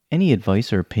Any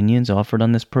advice or opinions offered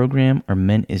on this program are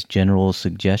meant as general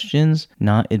suggestions,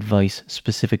 not advice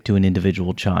specific to an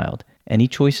individual child. Any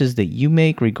choices that you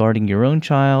make regarding your own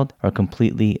child are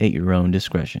completely at your own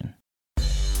discretion.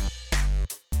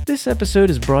 This episode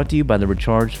is brought to you by the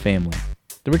Recharged Family.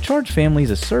 The Recharged Family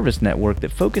is a service network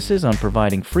that focuses on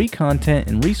providing free content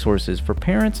and resources for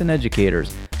parents and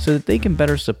educators so that they can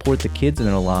better support the kids in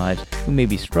their lives who may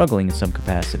be struggling in some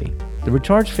capacity. The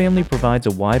Recharged Family provides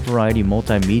a wide variety of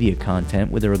multimedia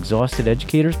content with their Exhausted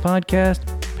Educators podcast,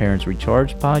 Parents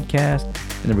Recharged podcast,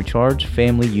 and the Recharged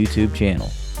Family YouTube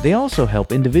channel. They also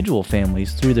help individual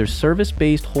families through their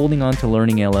service-based Holding On to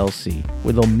Learning LLC,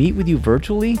 where they'll meet with you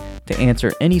virtually to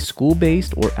answer any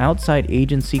school-based or outside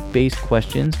agency-based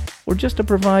questions, or just to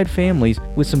provide families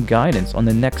with some guidance on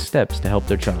the next steps to help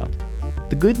their child.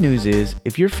 The good news is,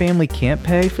 if your family can't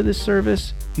pay for this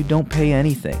service, you don't pay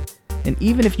anything. And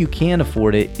even if you can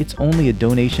afford it, it's only a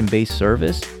donation-based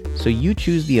service, so you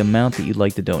choose the amount that you'd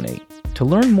like to donate. To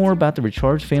learn more about the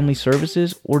Recharged Family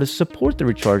services or to support the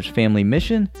Recharged Family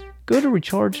mission, go to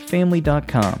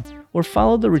rechargedfamily.com or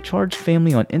follow the Recharged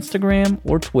Family on Instagram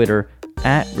or Twitter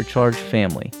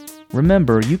 @RechargedFamily.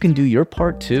 Remember, you can do your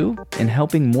part too in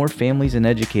helping more families and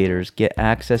educators get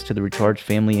access to the Recharged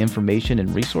Family information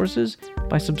and resources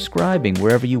by subscribing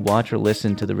wherever you watch or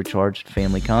listen to the Recharged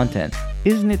Family content.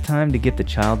 Isn't it time to get the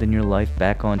child in your life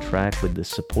back on track with the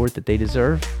support that they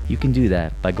deserve? You can do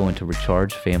that by going to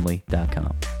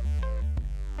rechargedfamily.com.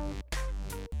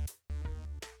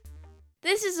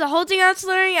 This is a Holding On to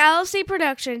Learning LLC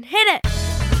production. Hit it!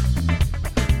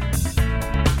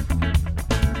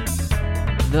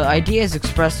 The ideas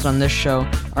expressed on this show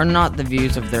are not the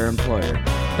views of their employer.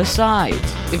 Besides,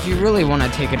 if you really want to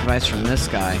take advice from this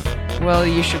guy, well,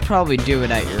 you should probably do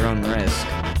it at your own risk.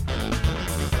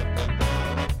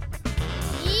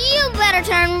 You better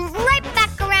turn right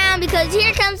back around because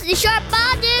here comes the short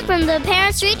ball dude from the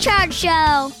Parents Recharge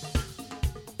Show.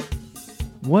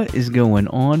 What is going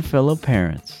on, fellow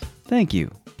parents? Thank you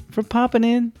for popping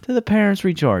in to the Parents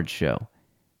Recharge Show.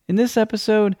 In this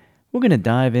episode, we're going to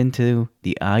dive into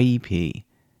the IEP,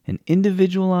 an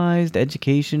individualized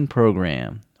education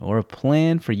program, or a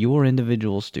plan for your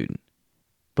individual student.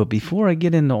 But before I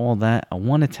get into all that, I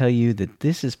want to tell you that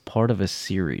this is part of a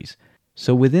series.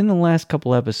 So within the last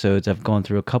couple episodes, I've gone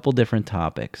through a couple different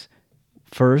topics.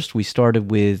 First, we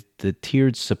started with the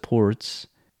tiered supports,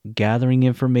 gathering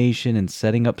information and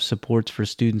setting up supports for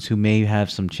students who may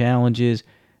have some challenges,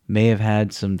 may have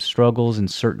had some struggles in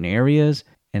certain areas,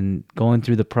 and going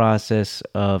through the process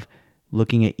of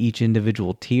looking at each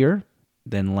individual tier.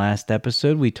 Then last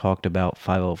episode, we talked about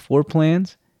 504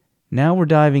 plans. Now we're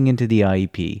diving into the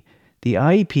IEP. The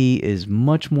IEP is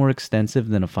much more extensive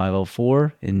than a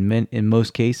 504 in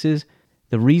most cases.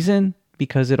 The reason?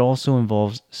 Because it also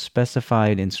involves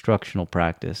specified instructional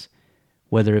practice,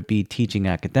 whether it be teaching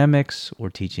academics or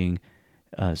teaching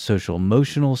social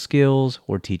emotional skills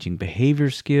or teaching behavior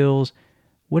skills,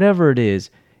 whatever it is,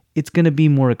 it's going to be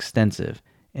more extensive.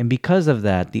 And because of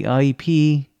that, the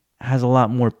IEP has a lot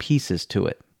more pieces to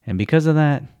it. And because of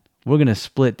that, we're going to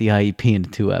split the IEP into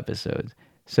 2 episodes.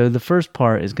 So the first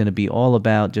part is going to be all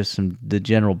about just the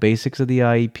general basics of the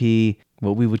IEP,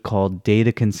 what we would call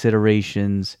data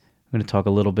considerations. I'm going to talk a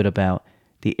little bit about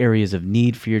the areas of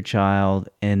need for your child,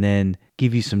 and then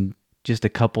give you just a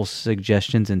couple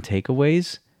suggestions and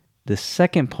takeaways. The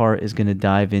second part is going to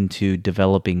dive into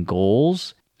developing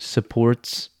goals,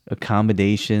 supports,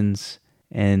 accommodations,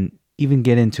 and even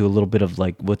get into a little bit of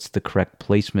what's the correct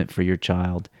placement for your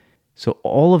child. So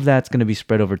all of that's going to be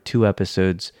spread over 2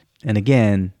 episodes. And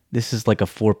again, this is like a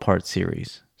 4-part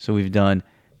series. So we've done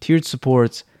tiered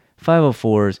supports,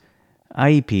 504s,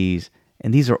 IEPs,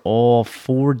 and these are all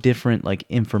 4 different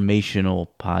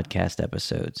informational podcast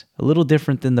episodes. A little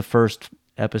different than the first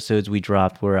episodes we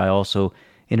dropped where I also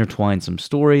intertwined some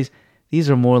stories.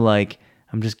 These are more like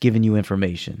I'm just giving you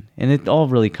information. And it all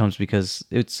really comes because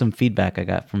it's some feedback I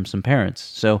got from some parents.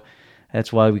 So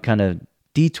that's why we kind of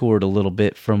detoured a little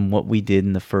bit from what we did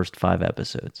in the first 5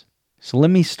 episodes. So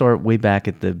let me start way back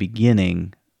at the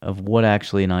beginning of what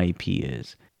actually an IEP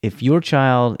is. If your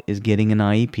child is getting an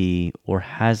IEP or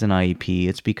has an IEP,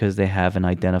 it's because they have an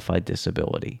identified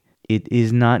disability. It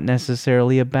is not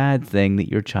necessarily a bad thing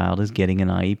that your child is getting an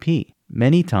IEP.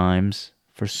 Many times,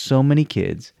 for so many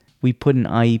kids, we put an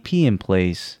IEP in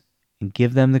place and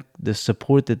give them the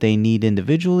support that they need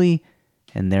individually,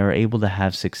 and they're able to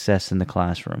have success in the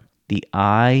classroom. The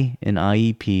I in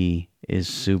IEP is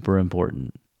super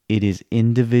important. It is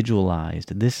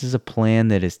individualized. This is a plan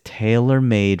that is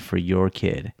tailor-made for your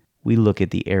kid. We look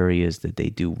at the areas that they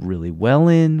do really well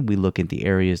in. We look at the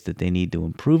areas that they need to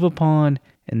improve upon.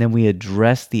 and then we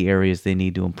address the areas they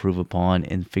need to improve upon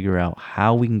and figure out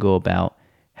how we can go about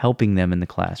helping them in the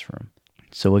classroom.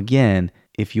 So again,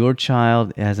 if your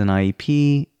child has an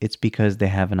IEP, it's because they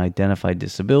have an identified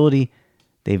disability.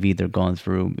 They've either gone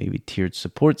through maybe tiered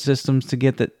support systems to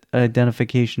get that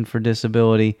identification for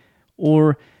disability,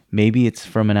 or maybe it's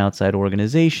from an outside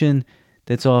organization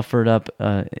that's offered up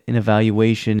an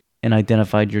evaluation and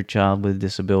identified your child with a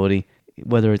disability,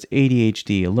 whether it's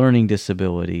ADHD, a learning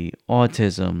disability,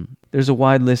 autism. There's a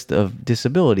wide list of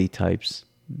disability types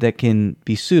that can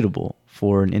be suitable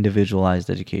for an individualized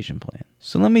education plan.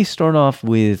 So let me start off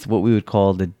with what we would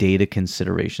call the data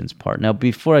considerations part. Now,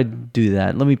 before I do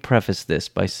that, let me preface this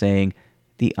by saying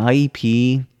the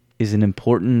IEP is an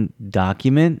important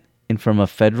document, and from a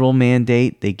federal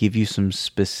mandate, they give you some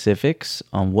specifics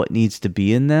on what needs to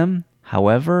be in them.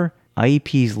 However,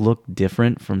 IEPs look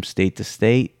different from state to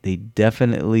state. They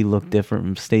definitely look different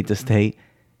from state to state.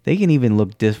 They can even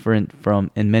look different from,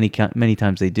 and many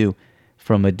times they do,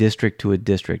 from a district to a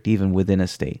district, even within a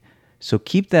state. So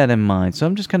keep that in mind. So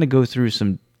I'm just going to go through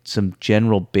some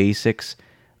general basics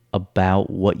about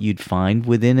what you'd find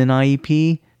within an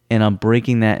IEP, and I'm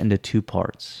breaking that into two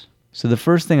parts. So the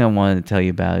first thing I wanted to tell you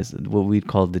about is what we'd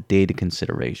call the data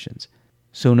considerations.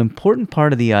 So an important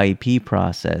part of the IEP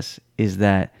process is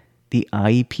that the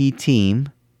IEP team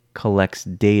collects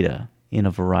data in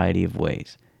a variety of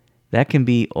ways. That can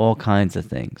be all kinds of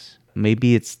things.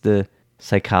 Maybe it's the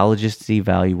psychologist's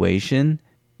evaluation.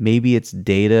 Maybe it's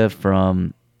data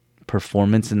from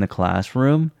performance in the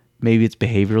classroom. Maybe it's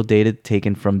behavioral data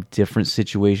taken from different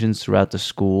situations throughout the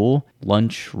school,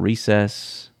 lunch,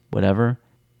 recess, whatever.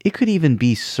 It could even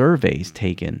be surveys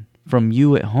taken from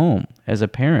you at home as a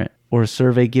parent, or a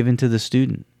survey given to the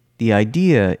student. The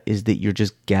idea is that you're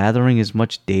just gathering as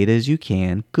much data as you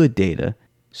can, good data,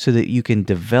 so that you can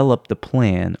develop the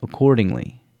plan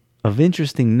accordingly. Of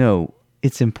interesting note,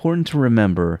 it's important to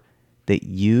remember that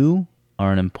you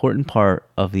are an important part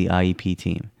of the IEP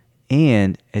team.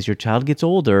 And as your child gets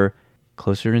older,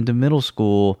 closer into middle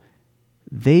school,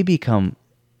 they become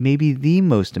maybe the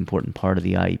most important part of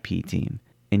the IEP team.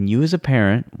 And you as a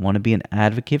parent want to be an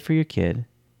advocate for your kid,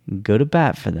 go to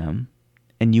bat for them,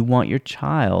 and you want your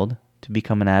child to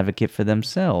become an advocate for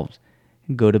themselves,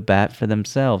 go to bat for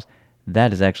themselves.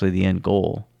 That is actually the end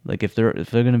goal. Like if they're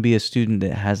going to be a student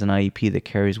that has an IEP that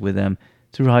carries with them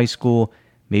through high school,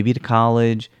 maybe to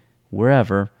college,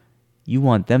 wherever, you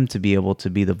want them to be able to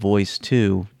be the voice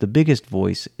too, the biggest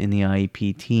voice in the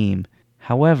IEP team.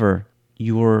 However,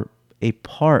 you're a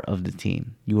part of the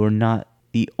team. You are not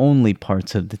the only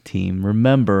parts of the team.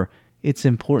 Remember, it's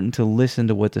important to listen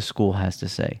to what the school has to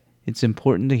say. It's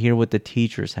important to hear what the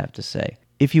teachers have to say.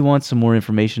 If you want some more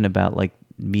information about like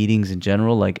meetings in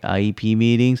general, like IEP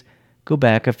meetings, go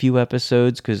back a few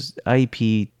episodes, because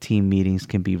IEP team meetings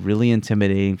can be really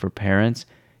intimidating for parents.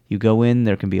 You go in,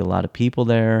 there can be a lot of people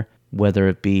there, whether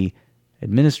it be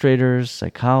administrators,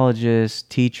 psychologists,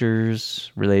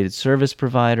 teachers, related service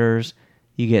providers.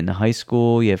 You get into high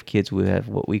school, you have kids who have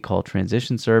what we call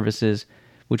transition services,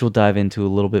 which we'll dive into a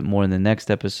little bit more in the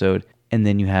next episode. And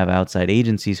then you have outside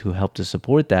agencies who help to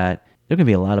support that. There can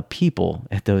be a lot of people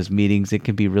at those meetings. It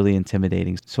can be really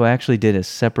intimidating. So I actually did a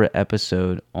separate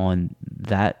episode on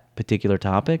that particular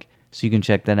topic, so you can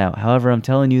check that out. However, I'm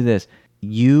telling you this,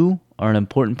 you are an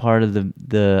important part of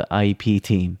the IEP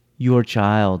team. Your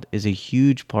child is a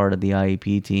huge part of the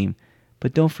IEP team.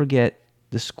 But don't forget,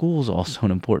 the school's also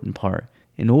an important part.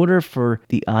 In order for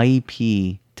the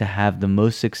IEP to have the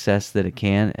most success that it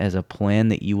can as a plan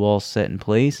that you all set in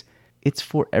place, it's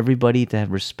for everybody to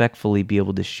respectfully be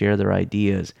able to share their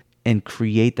ideas and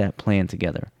create that plan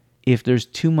together. If there's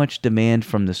too much demand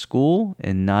from the school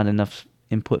and not enough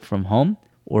input from home,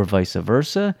 or vice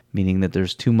versa, meaning that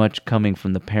there's too much coming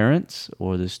from the parents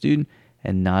or the student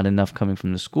and not enough coming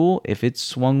from the school, if it's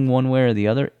swung one way or the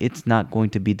other, it's not going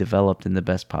to be developed in the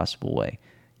best possible way.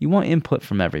 You want input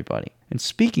from everybody. And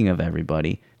speaking of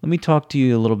everybody, let me talk to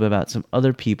you a little bit about some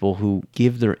other people who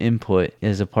give their input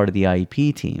as a part of the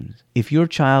IEP teams. If your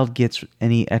child gets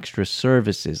any extra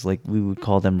services, like we would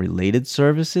call them related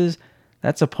services,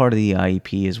 that's a part of the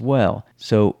IEP as well.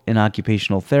 So an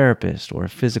occupational therapist or a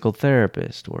physical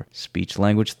therapist or speech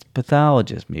language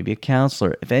pathologist, maybe a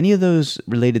counselor, if any of those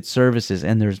related services,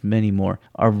 and there's many more,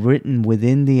 are written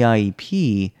within the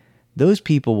IEP, those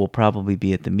people will probably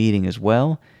be at the meeting as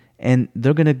well, and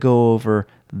they're going to go over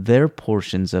their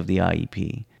portions of the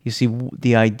IEP. You see,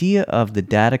 the idea of the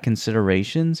data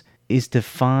considerations is to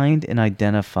find and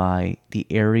identify the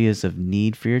areas of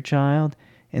need for your child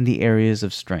and the areas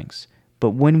of strengths.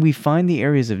 But when we find the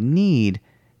areas of need,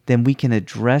 then we can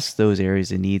address those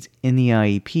areas of needs in the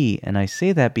IEP. And I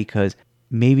say that because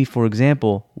maybe, for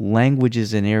example, language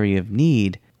is an area of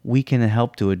need. We can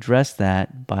help to address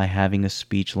that by having a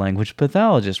speech-language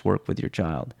pathologist work with your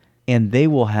child. And they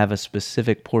will have a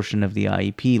specific portion of the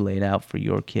IEP laid out for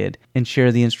your kid and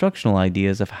share the instructional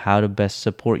ideas of how to best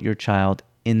support your child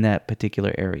in that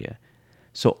particular area.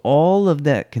 So all of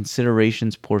that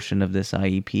considerations portion of this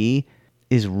IEP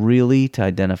is really to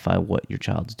identify what your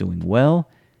child's doing well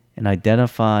and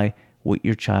identify what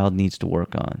your child needs to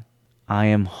work on. I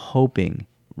am hoping,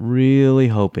 really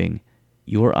hoping,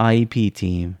 your IEP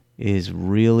team is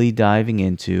really diving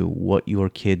into what your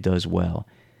kid does well,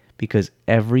 because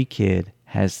every kid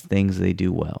has things they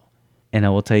do well. And I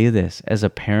will tell you this, as a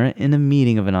parent in a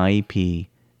meeting of an IEP,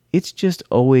 it's just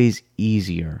always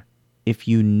easier if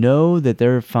you know that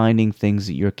they're finding things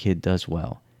that your kid does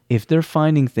well. If they're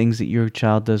finding things that your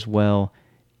child does well,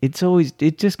 it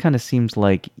just kind of seems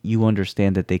like you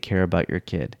understand that they care about your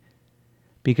kid.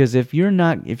 Because if you're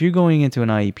going into an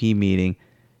IEP meeting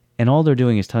and all they're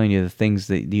doing is telling you the things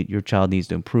that your child needs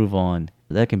to improve on,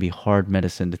 that can be hard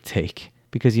medicine to take.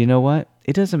 Because you know what?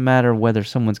 It doesn't matter whether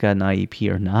someone's got an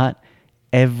IEP or not.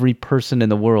 Every person in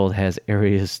the world has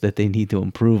areas that they need to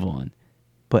improve on.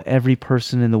 But every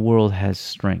person in the world has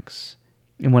strengths.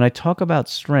 And when I talk about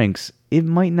strengths, it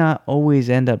might not always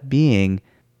end up being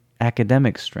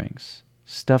academic strengths,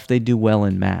 stuff they do well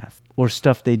in math, or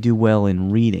stuff they do well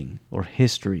in reading or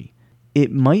history.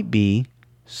 It might be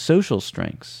social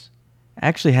strengths. I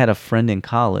actually had a friend in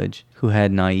college who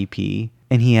had an IEP,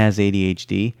 and he has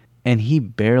ADHD, and he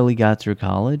barely got through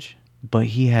college, but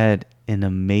he had an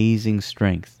amazing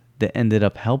strength that ended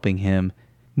up helping him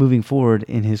moving forward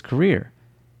in his career.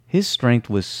 His strength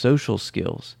was social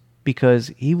skills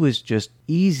because he was just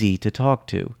easy to talk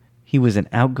to. He was an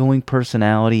outgoing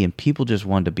personality and people just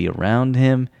wanted to be around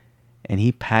him, and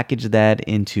he packaged that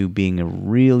into being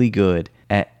really good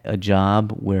at a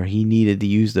job where he needed to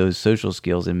use those social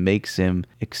skills, and makes him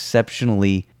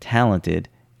exceptionally talented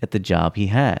at the job he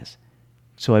has.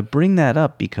 So I bring that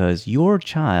up because your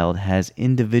child has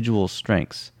individual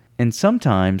strengths, and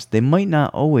sometimes they might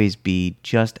not always be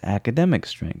just academic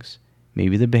strengths.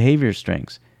 Maybe the behavior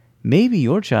strengths. Maybe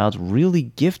your child's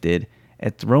really gifted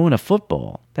at throwing a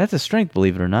football. That's a strength,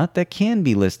 believe it or not, that can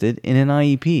be listed in an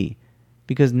IEP,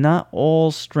 because not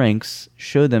all strengths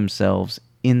show themselves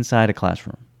inside a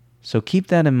classroom. So keep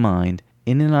that in mind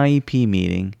in an IEP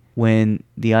meeting. When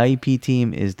the IEP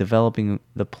team is developing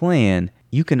the plan,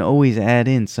 you can always add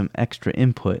in some extra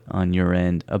input on your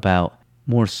end about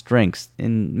more strengths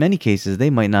in many cases they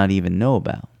might not even know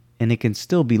about, and it can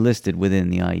still be listed within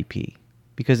the IEP,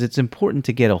 because it's important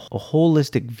to get a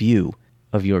holistic view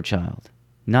of your child,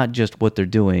 not just what they're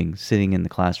doing sitting in the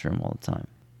classroom all the time.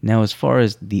 Now, as far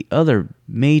as the other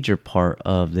major part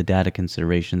of the data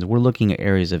considerations, we're looking at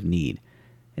areas of need,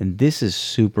 and this is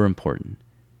super important.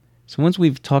 So once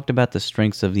we've talked about the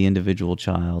strengths of the individual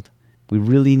child, we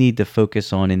really need to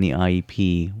focus on in the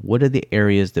IEP, what are the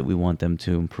areas that we want them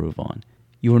to improve on?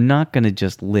 You're not going to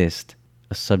just list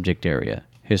a subject area,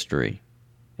 history,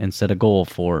 and set a goal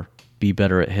for be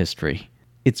better at history.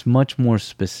 It's much more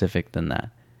specific than that.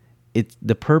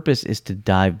 The purpose is to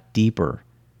dive deeper,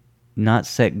 not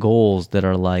set goals that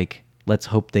are like, let's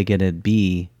hope they get a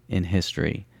B in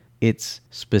history. It's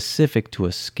specific to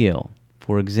a skill.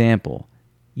 For example,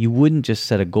 you wouldn't just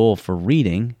set a goal for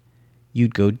reading,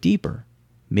 you'd go deeper.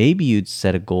 Maybe you'd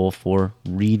set a goal for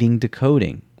reading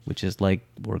decoding, which is like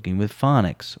working with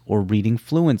phonics, or reading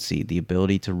fluency, the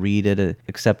ability to read at an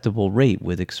acceptable rate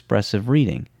with expressive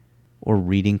reading, or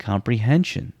reading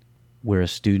comprehension, where a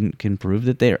student can prove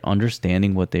that they are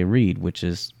understanding what they read, which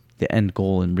is the end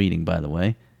goal in reading, by the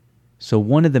way. So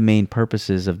one of the main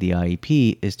purposes of the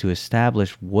IEP is to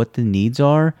establish what the needs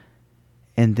are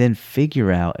and then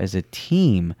figure out as a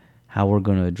team how we're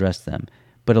going to address them.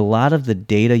 But a lot of the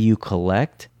data you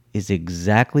collect is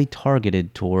exactly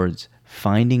targeted towards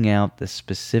finding out the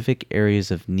specific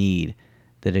areas of need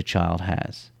that a child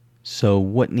has. So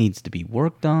what needs to be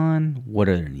worked on? What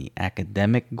are the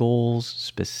academic goals,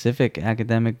 specific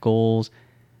academic goals?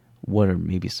 What are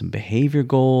maybe some behavior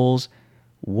goals?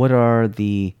 What are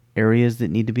the areas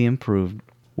that need to be improved?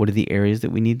 What are the areas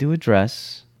that we need to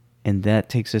address? And that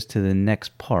takes us to the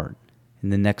next part.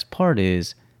 And the next part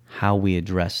is how we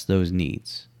address those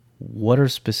needs. What are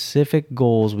specific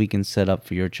goals we can set up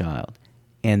for your child?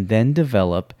 And then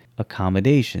develop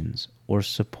accommodations or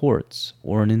supports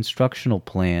or an instructional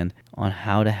plan on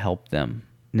how to help them.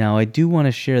 Now, I do want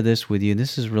to share this with you.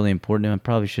 This is really important. I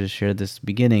probably should have shared this at the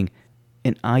beginning.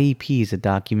 An IEP is a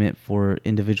document for an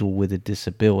individual with a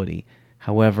disability.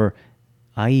 However,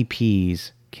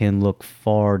 IEPs can look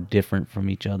far different from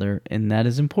each other, and that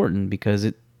is important because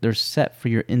they're set for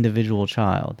your individual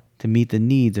child to meet the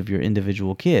needs of your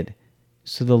individual kid.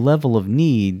 So the level of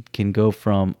need can go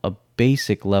from a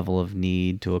basic level of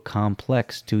need to a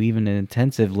complex to even an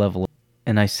intensive level.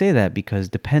 And I say that because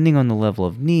depending on the level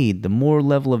of need, the more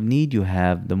level of need you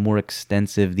have, the more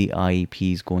extensive the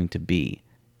IEP is going to be.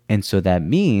 And so that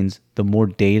means the more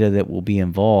data that will be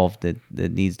involved that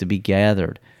needs to be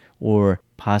gathered, or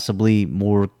possibly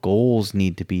more goals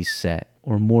need to be set,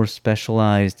 or more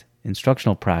specialized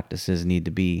instructional practices need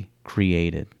to be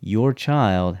created. Your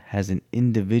child has an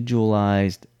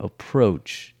individualized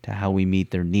approach to how we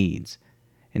meet their needs,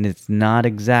 and it's not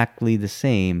exactly the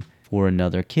same for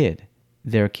another kid.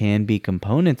 There can be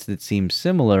components that seem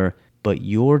similar, but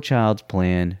your child's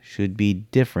plan should be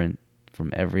different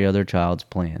from every other child's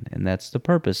plan, and that's the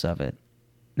purpose of it.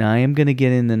 Now, I am going to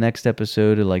get in the next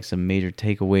episode of like some major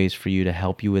takeaways for you to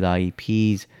help you with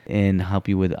IEPs and help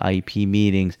you with IEP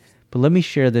meetings, but let me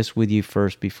share this with you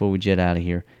first before we jet out of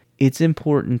here. It's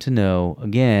important to know,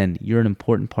 again, you're an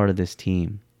important part of this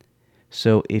team.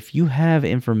 So if you have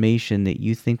information that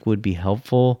you think would be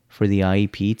helpful for the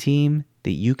IEP team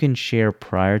that you can share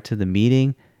prior to the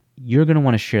meeting, you're going to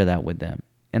want to share that with them.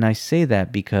 And I say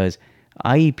that because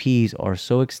IEPs are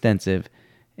so extensive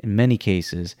in many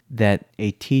cases that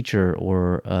a teacher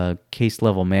or a case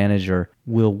level manager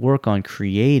will work on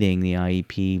creating the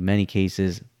IEP, many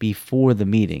cases, before the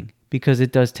meeting, because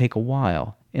it does take a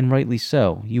while. And rightly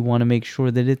so. You want to make sure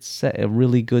that it's a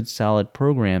really good, solid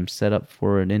program set up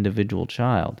for an individual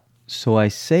child. So I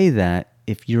say that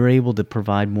if you're able to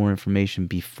provide more information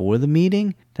before the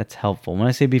meeting, that's helpful. When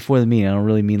I say before the meeting, I don't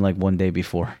really mean like one day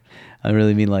before. I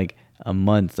really mean like a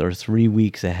month or 3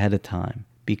 weeks ahead of time,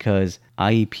 because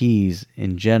IEPs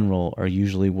in general are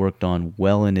usually worked on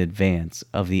well in advance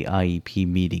of the IEP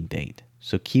meeting date.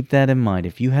 So keep that in mind.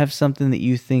 If you have something that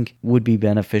you think would be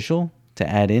beneficial to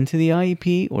add into the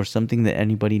IEP, or something that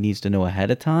anybody needs to know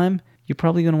ahead of time, you're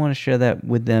probably going to want to share that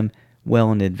with them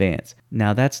well in advance.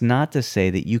 Now, that's not to say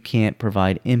that you can't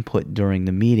provide input during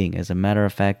the meeting. As a matter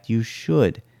of fact, you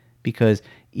should, because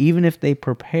even if they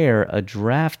prepare a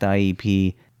draft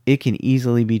IEP, it can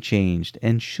easily be changed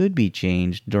and should be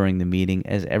changed during the meeting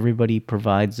as everybody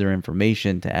provides their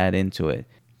information to add into it.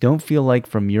 Don't feel like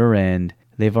from your end,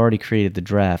 they've already created the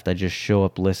draft, I just show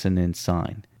up, listen, and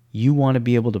sign. You want to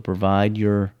be able to provide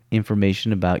your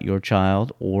information about your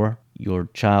child, or your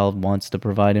child wants to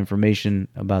provide information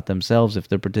about themselves if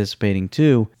they're participating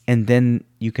too, and then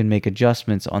you can make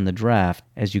adjustments on the draft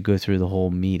as you go through the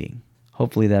whole meeting.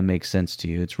 Hopefully that makes sense to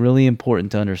you. It's really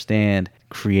important to understand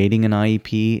creating an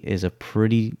IEP is a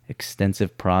pretty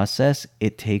extensive process.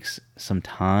 It takes some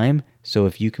time. So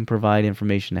if you can provide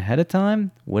information ahead of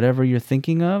time, whatever you're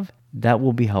thinking of, that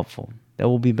will be helpful. That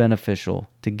will be beneficial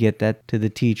to get that to the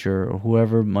teacher or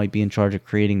whoever might be in charge of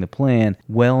creating the plan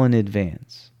well in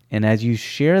advance. And as you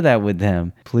share that with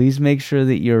them, please make sure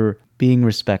that you're being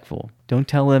respectful. Don't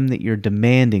tell them that you're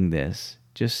demanding this.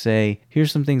 Just say,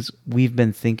 here's some things we've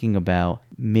been thinking about,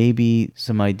 maybe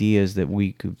some ideas that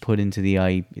we could put into the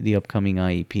upcoming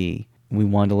IEP. We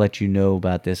wanted to let you know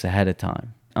about this ahead of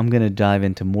time. I'm going to dive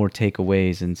into more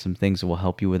takeaways and some things that will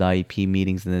help you with IEP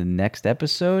meetings in the next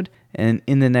episode. And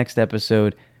in the next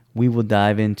episode, we will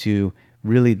dive into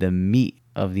really the meat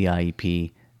of the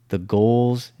IEP, the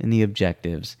goals and the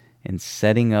objectives, and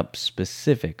setting up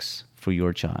specifics for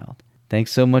your child.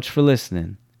 Thanks so much for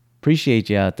listening. Appreciate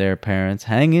you out there, parents.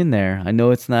 Hang in there. I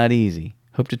know it's not easy.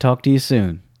 Hope to talk to you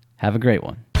soon. Have a great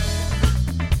one.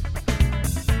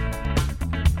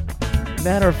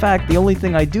 Matter of fact, the only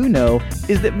thing I do know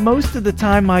is that most of the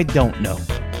time I don't know.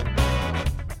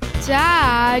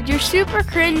 Dad, you're super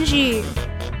cringy.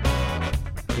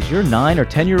 Is your 9 or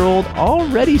 10-year-old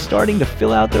already starting to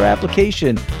fill out their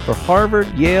application for Harvard,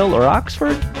 Yale, or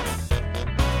Oxford?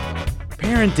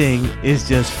 Parenting is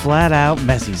just flat out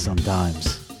messy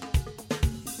sometimes.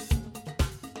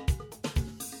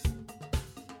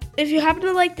 If you happen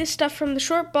to like this stuff from the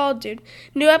Short Bald Dude,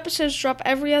 new episodes drop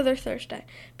every other Thursday.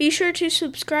 Be sure to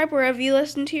subscribe wherever you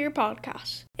listen to your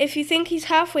podcasts. If you think he's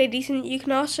halfway decent, you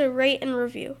can also rate and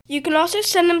review. You can also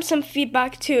send him some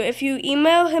feedback too if you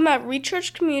email him at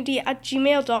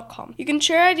rechargecommunity@gmail.com. You can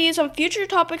share ideas on future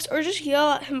topics or just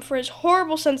yell at him for his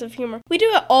horrible sense of humor. We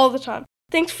do it all the time.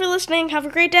 Thanks for listening. Have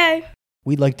a great day.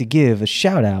 We'd like to give a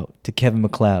shout out to Kevin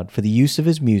MacLeod for the use of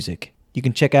his music. You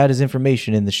can check out his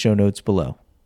information in the show notes below.